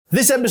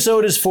This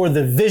episode is for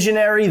the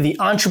visionary, the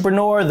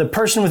entrepreneur, the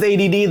person with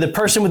ADD, the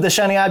person with the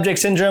shiny object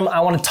syndrome. I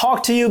want to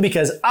talk to you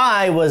because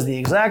I was the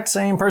exact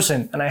same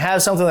person, and I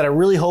have something that I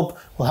really hope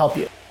will help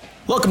you.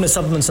 Welcome to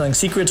Supplement Selling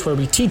Secrets, where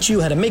we teach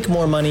you how to make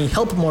more money,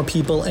 help more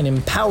people, and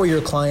empower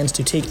your clients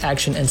to take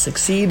action and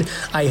succeed.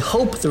 I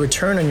hope the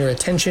return on your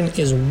attention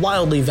is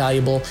wildly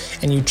valuable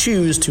and you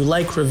choose to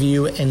like,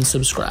 review, and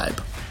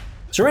subscribe.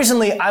 So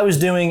recently I was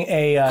doing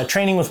a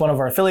training with one of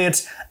our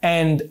affiliates,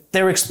 and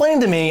they were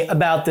explaining to me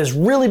about this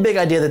really big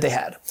idea that they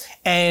had.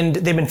 And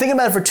they've been thinking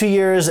about it for 2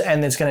 years,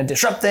 and it's going to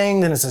disrupt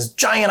things, and it's this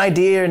giant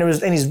idea,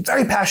 and he's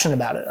very passionate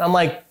about it. And I'm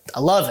like,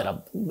 I love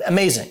it.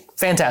 Amazing.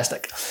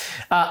 Fantastic.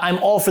 I'm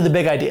all for the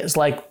big ideas.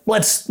 Like,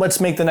 let's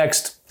make the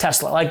next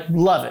Tesla. Like,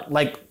 love it.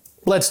 Like,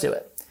 let's do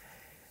it.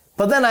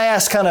 But then I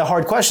asked kind of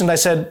hard questions. I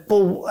said,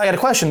 well, I got a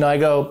question. Now I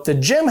go, the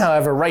gym,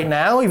 however, right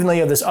now, even though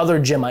you have this other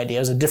gym idea,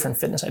 it's a different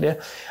fitness idea,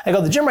 I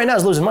go, the gym right now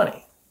is losing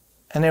money.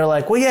 And they were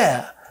like, well,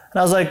 yeah. And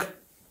I was like,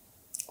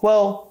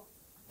 well,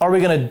 are we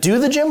going to do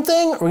the gym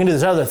thing or are we going to do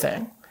this other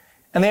thing?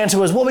 And the answer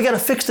was, well, we got to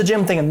fix the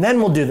gym thing and then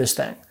we'll do this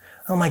thing.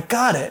 And I'm like,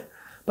 got it.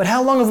 But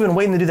how long have we been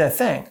waiting to do that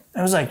thing? And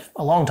it was like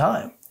a long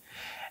time.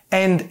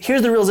 And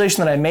here's the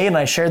realization that I made, and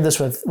I shared this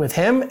with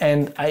him,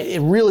 and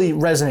it really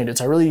resonated.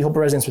 So I really hope it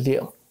resonates with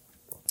you.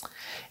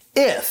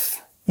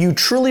 If you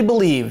truly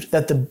believed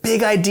that the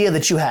big idea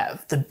that you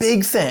have, the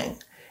big thing,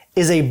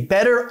 is a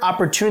better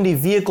opportunity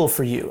vehicle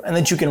for you and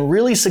that you can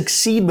really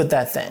succeed with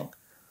that thing,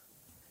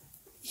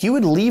 you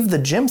would leave the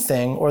gym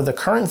thing or the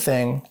current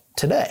thing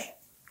today.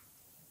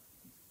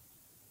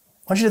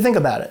 I want you to think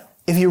about it.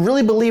 If you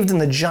really believed in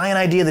the giant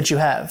idea that you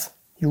have,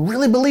 you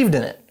really believed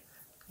in it,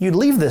 you'd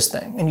leave this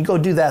thing and you'd go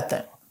do that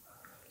thing.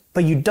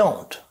 But you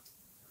don't.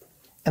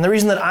 And the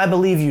reason that I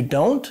believe you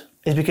don't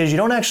is because you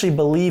don't actually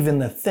believe in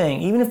the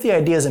thing. Even if the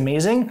idea is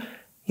amazing,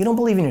 you don't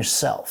believe in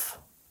yourself.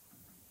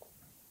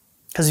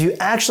 Because if you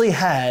actually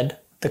had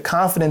the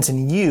confidence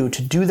in you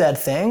to do that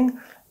thing,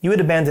 you would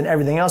abandon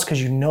everything else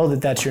because you know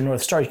that that's your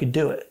North Star. You could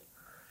do it.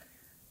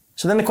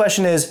 So then the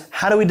question is,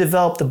 how do we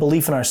develop the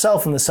belief in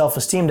ourselves and the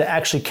self-esteem to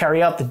actually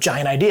carry out the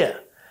giant idea?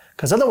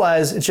 Because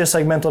otherwise, it's just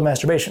like mental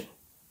masturbation.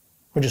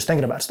 We're just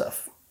thinking about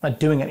stuff, not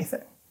doing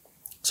anything.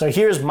 So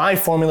here's my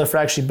formula for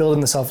actually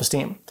building the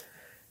self-esteem.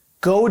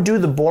 Go do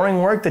the boring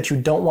work that you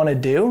don't want to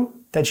do,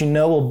 that you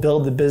know will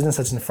build the business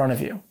that's in front of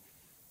you.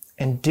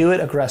 And do it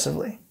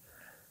aggressively.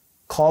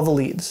 Call the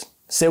leads.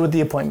 Sit with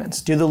the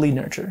appointments. Do the lead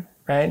nurture,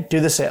 right? Do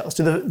the sales.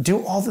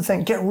 Do all the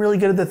things. Get really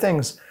good at the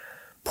things.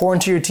 Pour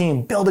into your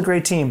team. Build a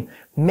great team.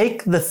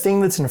 Make the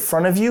thing that's in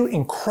front of you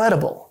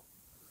incredible.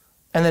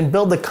 And then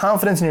build the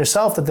confidence in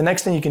yourself that the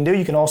next thing you can do,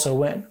 you can also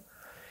win.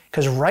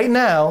 Because right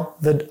now,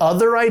 the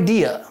other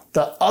idea,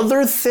 the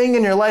other thing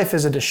in your life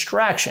is a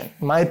distraction,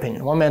 in my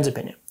opinion, one man's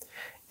opinion.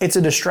 It's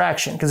a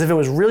distraction, because if it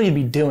was real, you'd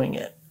be doing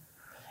it.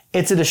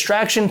 It's a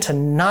distraction to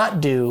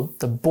not do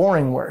the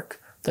boring work,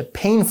 the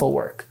painful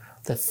work,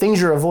 the things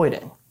you're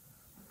avoiding.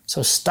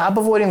 So stop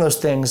avoiding those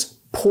things,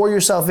 pour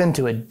yourself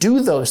into it,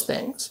 do those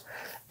things,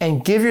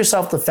 and give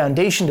yourself the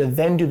foundation to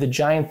then do the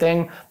giant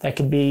thing that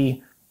could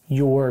be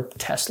your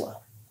Tesla.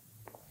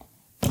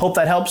 Hope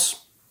that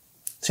helps.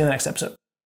 See you in the next episode.